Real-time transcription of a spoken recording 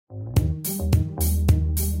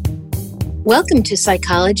Welcome to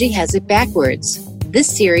Psychology Has It Backwards.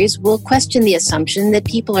 This series will question the assumption that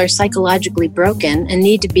people are psychologically broken and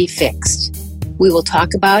need to be fixed. We will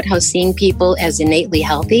talk about how seeing people as innately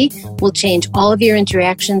healthy will change all of your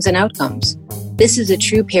interactions and outcomes. This is a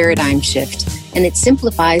true paradigm shift, and it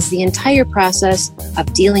simplifies the entire process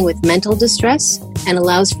of dealing with mental distress and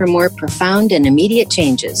allows for more profound and immediate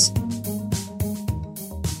changes.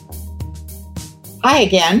 Hi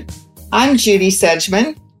again. I'm Judy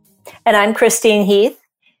Sedgman. And I'm Christine Heath.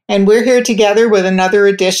 And we're here together with another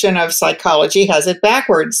edition of Psychology Has It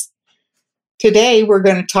Backwards. Today, we're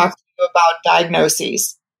going to talk to you about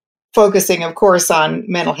diagnoses, focusing, of course, on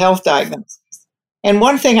mental health diagnoses. And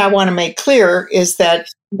one thing I want to make clear is that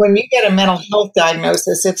when you get a mental health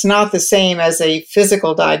diagnosis, it's not the same as a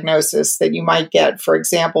physical diagnosis that you might get, for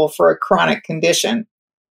example, for a chronic condition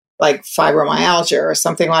like fibromyalgia or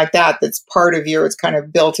something like that, that's part of it's kind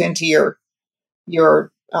of built into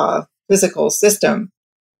your physical system.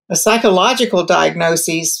 A psychological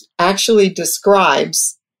diagnosis actually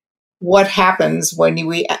describes what happens when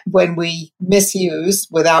we misuse,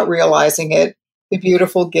 without realizing it, the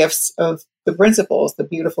beautiful gifts of the principles, the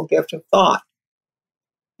beautiful gift of thought.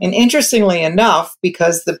 And interestingly enough,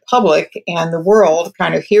 because the public and the world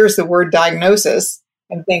kind of hears the word diagnosis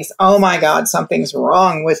and thinks, oh my God, something's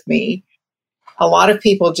wrong with me, a lot of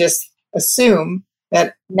people just assume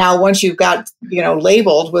that now once you've got,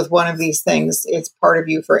 labeled with one of these things, it's part of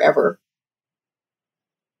you forever.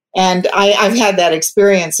 And I've had that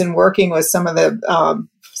experience in working with some of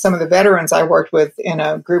the veterans I worked with in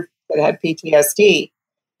a group that had PTSD,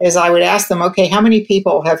 is I would ask them, okay, how many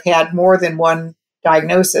people have had more than one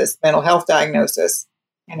diagnosis, mental health diagnosis?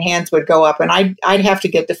 And hands would go up. And I'd have to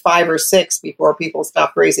get to 5 or 6 before people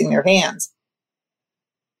stopped raising their hands.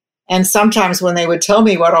 And sometimes when they would tell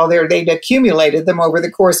me what all they'd accumulated them over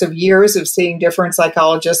the course of years of seeing different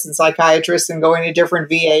psychologists and psychiatrists and going to different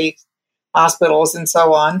VA hospitals and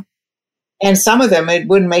so on. And some of them, it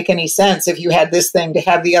wouldn't make any sense if you had this thing to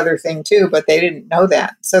have the other thing too, but they didn't know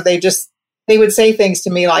that. So they would say things to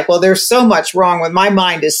me like, well, there's so much wrong with my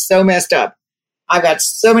mind is so messed up. I've got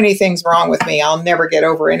so many things wrong with me. I'll never get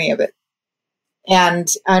over any of it. And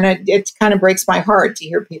it kind of breaks my heart to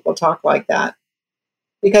hear people talk like that.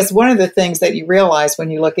 Because one of the things that you realize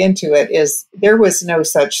when you look into it is there was no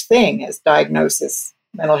such thing as diagnosis,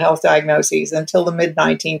 mental health diagnoses, until the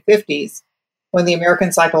mid-1950s, when the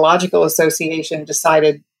American Psychological Association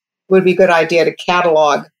decided it would be a good idea to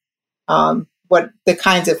catalog what the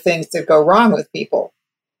kinds of things that go wrong with people.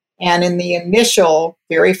 And in the initial,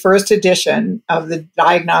 very first edition of the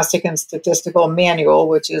Diagnostic and Statistical Manual,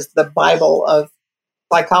 which is the Bible of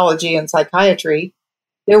psychology and psychiatry,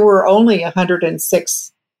 there were only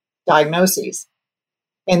 106 diagnoses.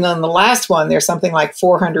 And then the last one, there's something like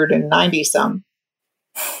 490 some.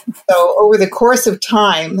 So over the course of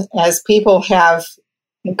time, as people have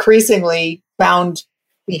increasingly found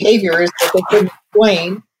behaviors that they couldn't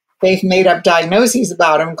explain, they've made up diagnoses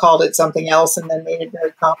about them, called it something else, and then made it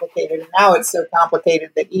very complicated. And now it's so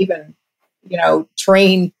complicated that even,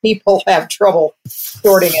 trained people have trouble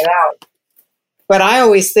sorting it out. But I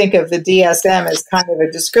always think of the DSM as kind of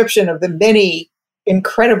a description of the many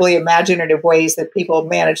incredibly imaginative ways that people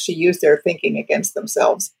manage to use their thinking against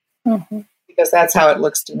themselves. Mm-hmm. Because that's how it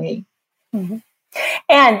looks to me. Mm-hmm.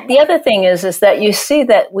 And the other thing is that you see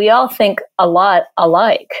that we all think a lot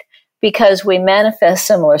alike because we manifest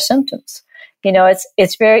similar symptoms.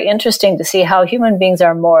 It's very interesting to see how human beings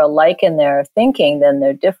are more alike in their thinking than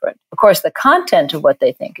they're different. Of course, the content of what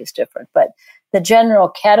they think is different, but the general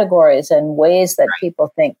categories and ways that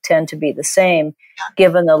people think tend to be the same,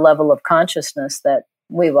 given the level of consciousness that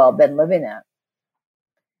we've all been living at.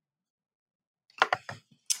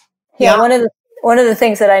 Yeah, one of the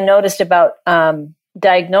things that I noticed about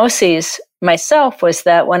diagnoses myself was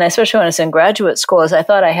that especially when I was in graduate school, is I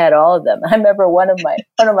thought I had all of them. I remember one of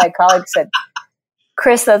my colleagues said,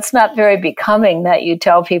 "Chris, that's not very becoming that you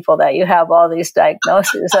tell people that you have all these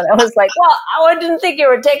diagnoses." And I was like, well, I didn't think you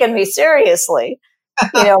were taking me seriously,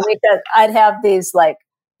 because I'd have these like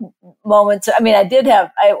moments. I mean, I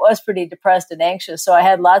was pretty depressed and anxious, so I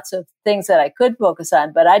had lots of things that I could focus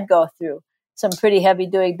on, but I'd go through some pretty heavy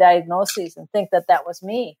duty diagnoses and think that was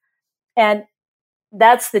me. And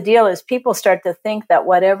that's the deal, is people start to think that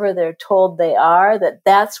whatever they're told they are,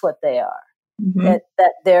 that's what they are. Mm-hmm.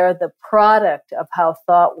 That they're the product of how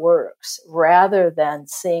thought works, rather than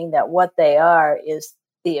seeing that what they are is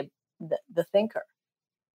the thinker.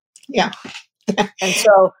 Yeah. And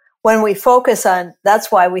so when we focus on,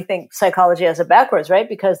 that's why we think psychology has it backwards, right?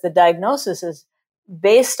 Because the diagnosis is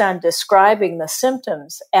based on describing the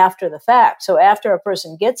symptoms after the fact. So after a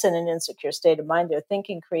person gets in an insecure state of mind, their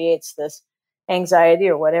thinking creates this anxiety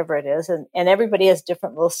or whatever it is. And everybody has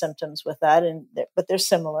different little symptoms with that, but they're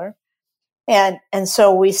similar. And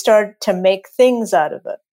so we start to make things out of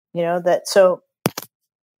it, so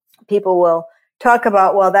people will talk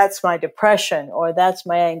about, well, that's my depression or that's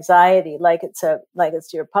my anxiety, like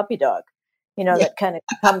it's your puppy dog, that kind of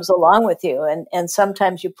comes along with you. And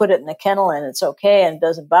sometimes you put it in the kennel and it's okay and it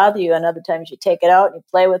doesn't bother you. And other times you take it out and you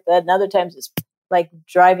play with it. And other times it's like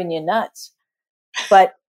driving you nuts.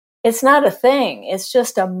 But it's not a thing. It's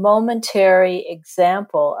just a momentary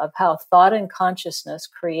example of how thought and consciousness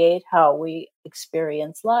create how we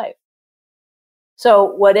experience life. So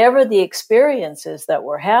whatever the experience is that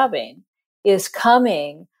we're having is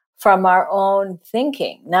coming from our own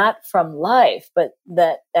thinking, not from life, but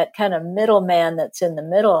that kind of middleman that's in the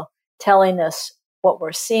middle telling us what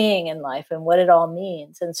we're seeing in life and what it all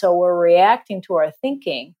means. And so we're reacting to our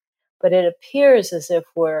thinking, but it appears as if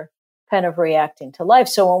we're kind of reacting to life.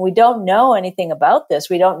 So when we don't know anything about this,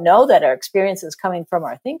 we don't know that our experience is coming from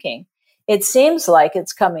our thinking. It seems like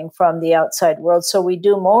it's coming from the outside world. So we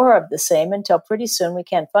do more of the same until pretty soon we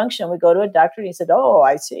can't function. We go to a doctor and he said, oh,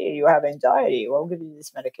 I see you have anxiety. We'll give you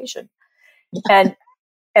this medication. And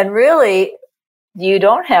really, you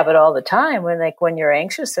don't have it all the time. When you're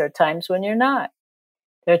anxious, there are times when you're not.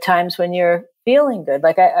 There are times when you're feeling good.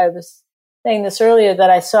 Like I was saying this earlier,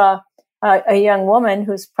 that I saw a young woman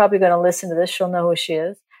who's probably going to listen to this. She'll know who she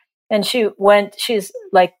is. And she's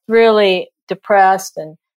like really depressed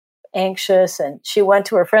and anxious, and she went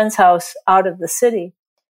to her friend's house out of the city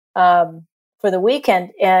for the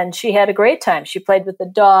weekend, and she had a great time. She played with the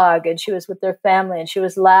dog, and she was with their family, and she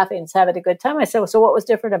was laughing and having a good time. I said, well, so what was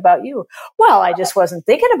different about you? Well, I just wasn't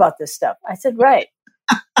thinking about this stuff. I said, right.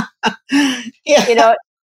 Yeah.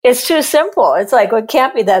 It's too simple. It's like, well, it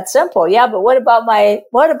can't be that simple. Yeah, but what about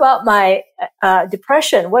my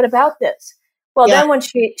depression? What about this? Well, then when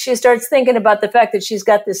she starts thinking about the fact that she's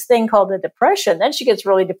got this thing called a depression, then she gets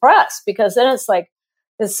really depressed, because then it's like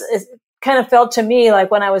this. It kind of felt to me like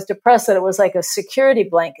when I was depressed that it was like a security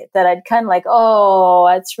blanket, that I'd kind of like, oh,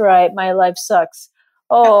 that's right, my life sucks.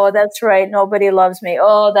 Oh, that's right, nobody loves me.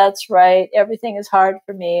 Oh, that's right, everything is hard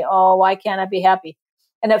for me. Oh, why can't I be happy?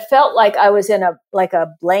 And it felt like I was in a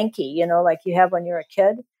blankie, like you have when you're a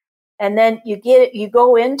kid. And then you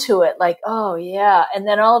go into it like, oh yeah. And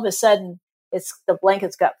then all of a sudden the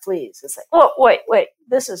blanket's got fleas. It's like, oh, wait,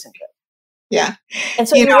 this isn't good. Yeah. And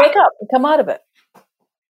so you wake up and come out of it.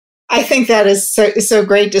 I think that is so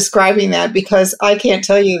great describing that, because I can't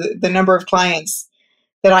tell you the number of clients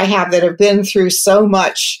that I have that have been through so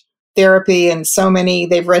much therapy and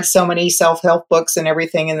they've read so many self-help books and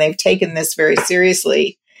everything, and they've taken this very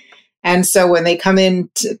seriously. And so when they come in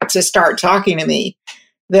to start talking to me,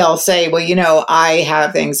 they'll say, well, I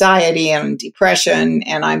have anxiety and depression,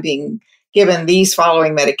 and I'm being given these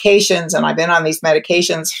following medications, and I've been on these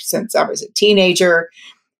medications since I was a teenager.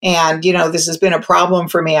 And, this has been a problem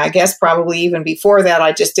for me. I guess probably even before that,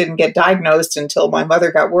 I just didn't get diagnosed until my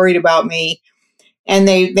mother got worried about me. And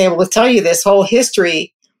they will tell you this whole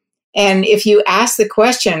history. And if you ask the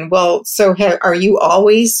question, well, so are you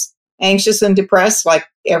always anxious and depressed, like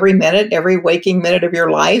every waking minute of your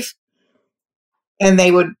life? And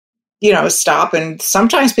they would, stop. And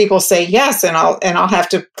sometimes people say yes, and I'll have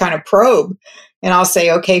to kind of probe, and I'll say,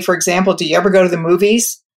 okay, for example, do you ever go to the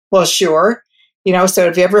movies? Well, sure. So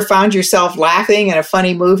have you ever found yourself laughing in a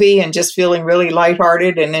funny movie and just feeling really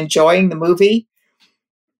lighthearted and enjoying the movie?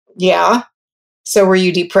 Yeah. So were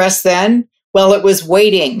you depressed then? Well, it was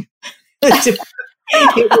waiting. It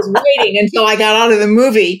was waiting until I got out of the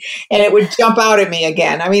movie and it would jump out at me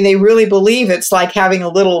again. I mean, they really believe it's like having a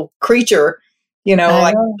little creature, like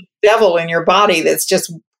a devil in your body that's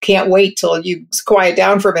just can't wait till you quiet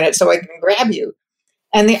down for a minute so it can grab you.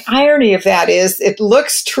 And the irony of that is it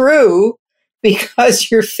looks true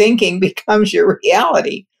because your thinking becomes your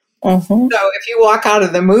reality. Mm-hmm. So if you walk out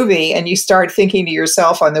of the movie and you start thinking to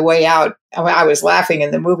yourself on the way out, I was laughing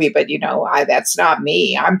in the movie, but that's not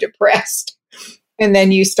me. I'm depressed. And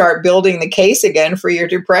then you start building the case again for your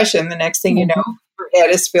depression. The next thing you know, your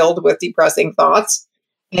head is filled with depressing thoughts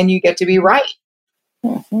and you get to be right.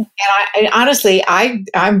 Mm-hmm. And I honestly,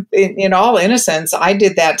 I'm in all innocence, I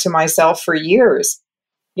did that to myself for years.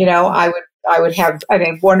 I would have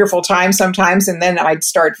a wonderful time sometimes, and then I'd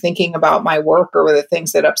start thinking about my work or the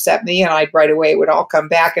things that upset me, and right away it would all come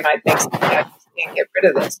back, and I'd think, I just can't get rid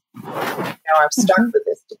of this. I'm stuck with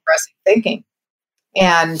this depressing thinking.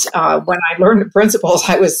 And when I learned the principles,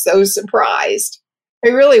 I was so surprised. I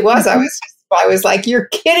really was. I was like, "You're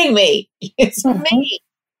kidding me! It's me!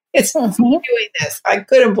 It's me doing this." I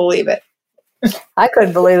couldn't believe it. I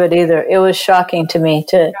couldn't believe it either. It was shocking to me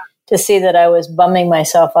to to see that I was bumming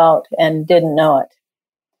myself out and didn't know it.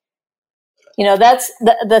 That's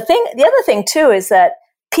the thing. The other thing too is that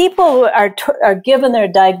people who are given their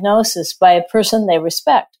diagnosis by a person they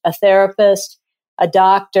respect, a therapist, a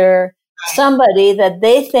doctor, somebody that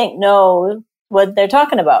they think knows what they're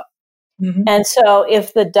talking about. Mm-hmm. And so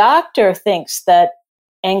if the doctor thinks that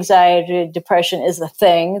anxiety, depression is the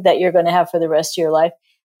thing that you're going to have for the rest of your life,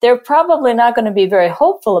 they're probably not going to be very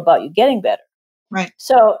hopeful about you getting better. Right.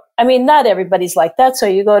 So, not everybody's like that. So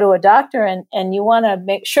you go to a doctor and you want to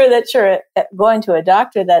make sure that you're going to a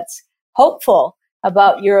doctor that's hopeful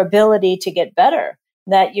about your ability to get better,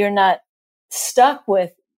 that you're not stuck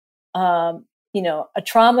with, a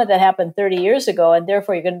trauma that happened 30 years ago, and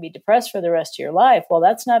therefore you're going to be depressed for the rest of your life. Well,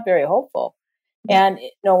 that's not very hopeful. Yeah. And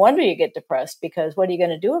no wonder you get depressed, because what are you going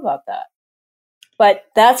to do about that? But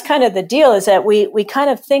that's kind of the deal, is that we kind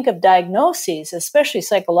of think of diagnoses, especially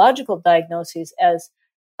psychological diagnoses, as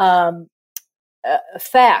a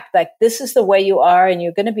fact. Like, this is the way you are, and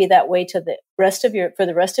you're going to be that way for the rest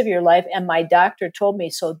of your life. And my doctor told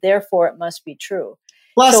me so, therefore it must be true.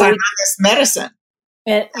 Plus, I have this medicine.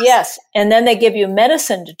 And yes, and then they give you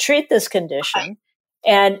medicine to treat this condition,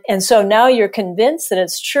 and so now you're convinced that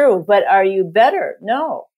it's true. But are you better?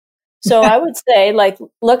 No. So I would say,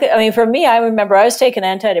 for me, I remember I was taking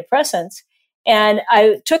antidepressants, and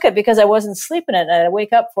I took it because I wasn't sleeping at night. I'd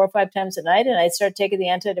wake up 4 or 5 times a night, and I'd start taking the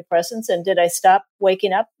antidepressants. And did I stop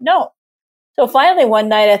waking up? No. So finally one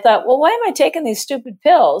night I thought, well, why am I taking these stupid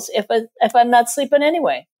pills if I'm not sleeping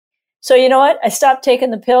anyway? So you know what? I stopped taking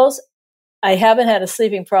the pills. I haven't had a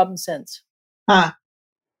sleeping problem since. Huh.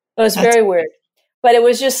 It was very weird. But it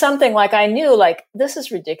was just something like I knew, like, this is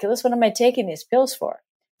ridiculous. What am I taking these pills for?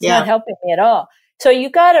 It's not helping me at all. So you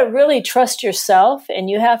got to really trust yourself, and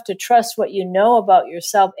you have to trust what you know about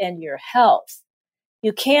yourself and your health.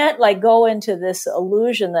 You can't go into this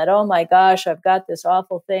illusion that, oh my gosh, I've got this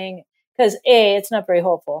awful thing, because A, it's not very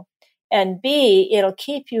hopeful, and B, it'll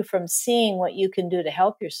keep you from seeing what you can do to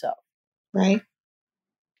help yourself. Right.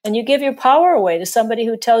 And you give your power away to somebody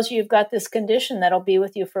who tells you you've got this condition that'll be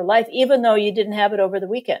with you for life, even though you didn't have it over the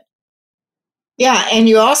weekend. Yeah, and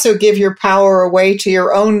you also give your power away to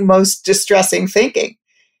your own most distressing thinking.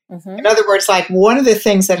 Mm-hmm. In other words, one of the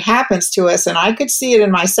things that happens to us, and I could see it in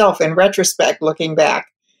myself in retrospect, looking back,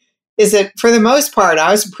 is that for the most part, I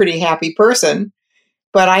was a pretty happy person,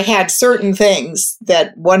 but I had certain things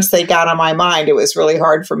that once they got on my mind, it was really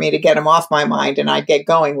hard for me to get them off my mind, and I'd get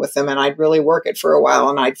going with them, and I'd really work it for a while,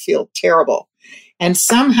 and I'd feel terrible. And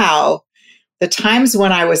somehow, the times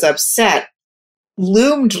when I was upset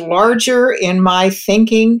loomed larger in my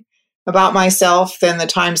thinking about myself than the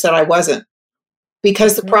times that I wasn't.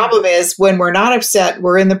 Because the problem is, when we're not upset,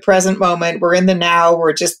 we're in the present moment, we're in the now,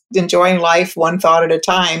 we're just enjoying life one thought at a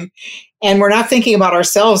time, and we're not thinking about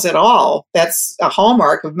ourselves at all. That's a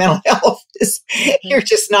hallmark of mental health. You're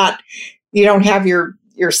just not, you don't have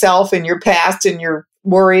yourself and your past and your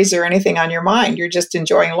worries or anything on your mind. You're just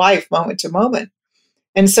enjoying life moment to moment.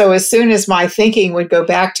 And so as soon as my thinking would go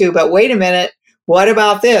back to, but wait a minute, what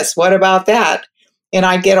about this? What about that? And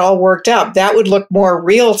I'd get all worked up. That would look more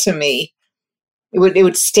real to me. It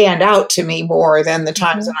would stand out to me more than the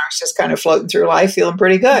times when I was just kind of floating through life, feeling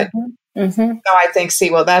pretty good. Mm-hmm. So I think,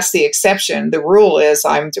 that's the exception. The rule is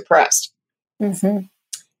I'm depressed. Mm-hmm.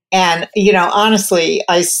 And, honestly,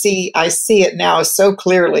 I see it now so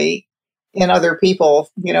clearly in other people,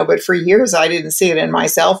 but for years I didn't see it in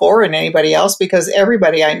myself or in anybody else, because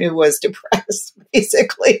everybody I knew was depressed,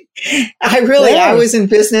 basically. I was in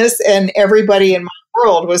business, and everybody in my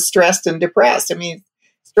world was stressed and depressed. I mean,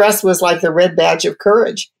 stress was like the red badge of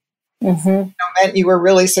courage. Mm-hmm. It meant you were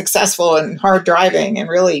really successful and hard driving and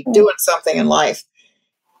really doing something in life.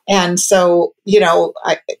 And so,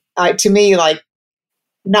 I to me,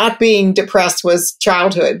 not being depressed was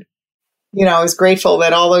childhood. I was grateful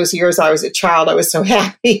that all those years I was a child, I was so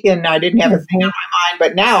happy and I didn't have a thing on my mind.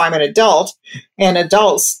 But now I'm an adult, and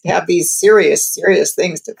adults have these serious, serious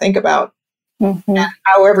things to think about. Mm-hmm. And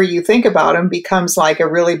however you think about them becomes like a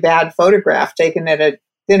really bad photograph taken at a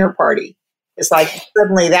dinner party. It's like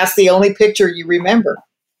suddenly that's the only picture you remember.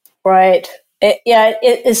 Right.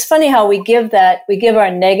 It's funny how we give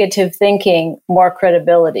our negative thinking more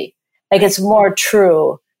credibility. Like, it's more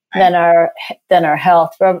true than our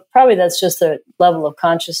health. Probably that's just the level of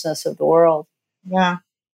consciousness of the world. Yeah.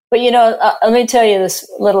 But let me tell you this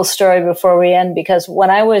little story before we end, because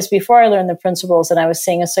before I learned the principles, and I was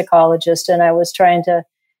seeing a psychologist, and I was trying to,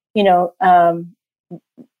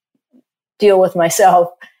 deal with myself,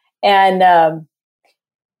 and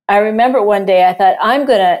I remember one day I thought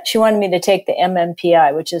she wanted me to take the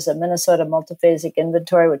MMPI, which is a Minnesota Multiphasic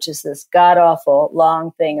Inventory, which is this god-awful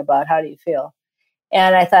long thing about how do you feel.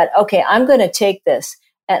 And I thought, okay, I'm going to take this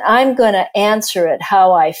and I'm going to answer it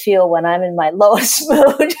how I feel when I'm in my lowest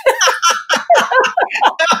mood.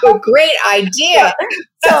 Oh, great idea.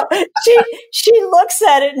 So she looks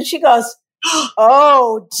at it and she goes,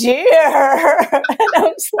 oh dear. And I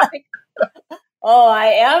was like, oh, I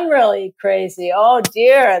am really crazy. Oh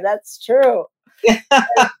dear, that's true.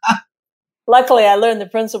 Luckily, I learned the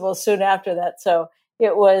principles soon after that. So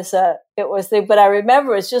but I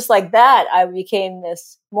remember it's just like that. I became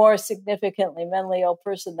this more significantly mentally ill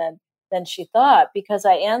person than she thought, because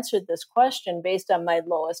I answered this question based on my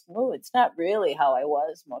lowest moods, not really how I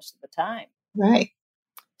was most of the time. Right.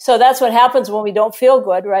 So that's what happens when we don't feel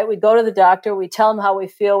good, right? We go to the doctor, we tell them how we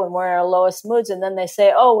feel when we're in our lowest moods, and then they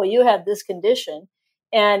say, oh, well, you have this condition,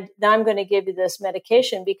 and now I'm going to give you this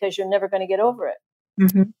medication because you're never going to get over it.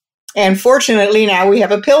 Mm-hmm. And fortunately, now we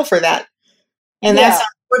have a pill for that. And that's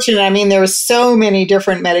unfortunate. I mean, there are so many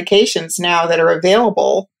different medications now that are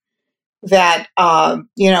available that,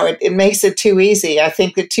 it makes it too easy. I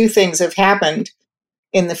think that two things have happened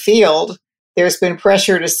in the field. There's been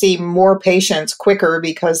pressure to see more patients quicker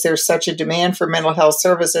because there's such a demand for mental health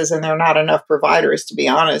services and there are not enough providers, to be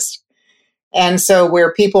honest. And so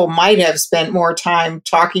where people might have spent more time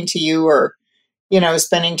talking to you or,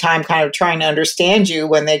 spending time kind of trying to understand you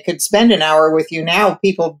when they could spend an hour with you, now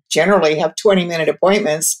people generally have 20-minute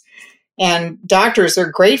appointments. And doctors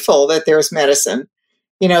are grateful that there's medicine.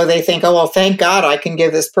 They think, oh, well, thank God I can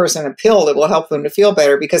give this person a pill that will help them to feel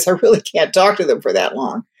better because I really can't talk to them for that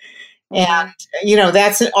long. And,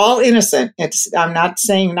 that's all innocent. I'm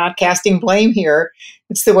not casting blame here.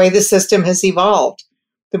 It's the way the system has evolved.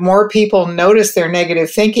 The more people notice their negative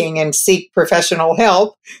thinking and seek professional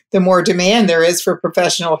help, the more demand there is for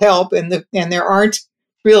professional help. And there are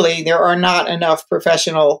not enough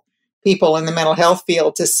professional people in the mental health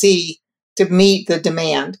field to meet the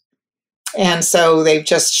demand. And so they've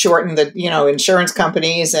just shortened insurance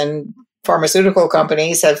companies and pharmaceutical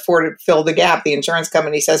companies have filled the gap. The insurance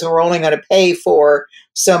company says, well, we're only going to pay for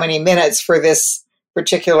so many minutes for this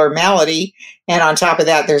particular malady. And on top of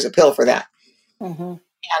that, there's a pill for that. Mm-hmm.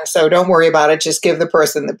 And so don't worry about it. Just give the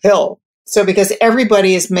person the pill. So because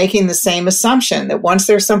everybody is making the same assumption that once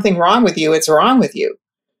there's something wrong with you, it's wrong with you.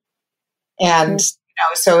 And,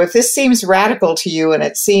 so if this seems radical to you and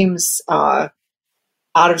it seems out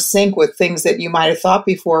of sync with things that you might have thought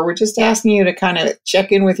before, we're just asking you to kind of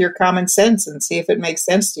check in with your common sense and see if it makes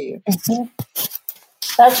sense to you. Mm-hmm.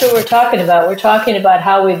 That's what we're talking about. We're talking about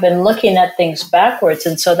how we've been looking at things backwards.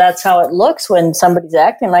 And so that's how it looks when somebody's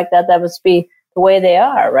acting like that. That must be the way they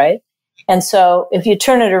are, right? And so if you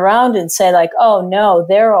turn it around and say like, oh no,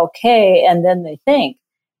 they're okay, and then they think,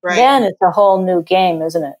 right, then it's a whole new game,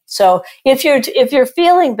 isn't it? So if you're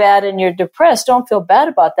feeling bad and you're depressed, don't feel bad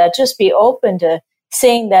about that. Just be open to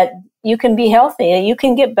seeing that you can be healthy and you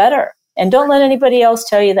can get better. And don't let anybody else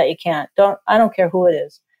tell you that you can't. I don't care who it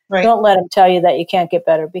is. Right. Don't let them tell you that you can't get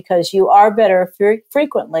better, because you are better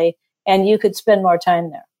frequently and you could spend more time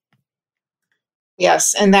there.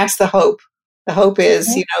 Yes, and that's the hope. The hope is,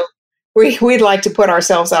 we'd like to put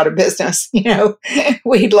ourselves out of business.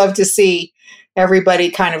 We'd love to see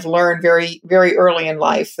everybody kind of learn very, very early in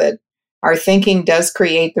life that our thinking does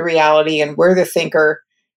create the reality and we're the thinker.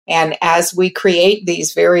 And as we create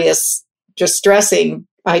these various distressing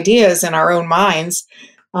ideas in our own minds,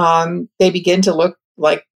 they begin to look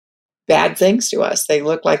like bad things to us. They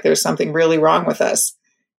look like there's something really wrong with us.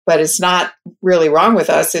 But it's not really wrong with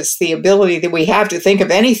us. It's the ability that we have to think of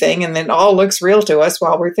anything, and then it all looks real to us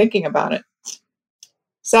while we're thinking about it.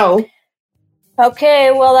 So. Okay,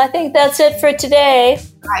 well, I think that's it for today.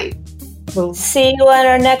 Right. We'll see you on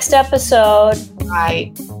our next episode.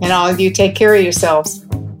 Right. And all of you, take care of yourselves.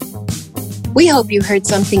 We hope you heard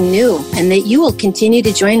something new and that you will continue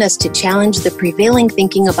to join us to challenge the prevailing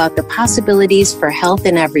thinking about the possibilities for health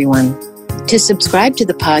in everyone. To subscribe to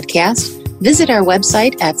the podcast, visit our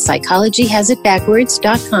website at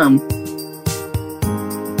psychologyhasitbackwards.com.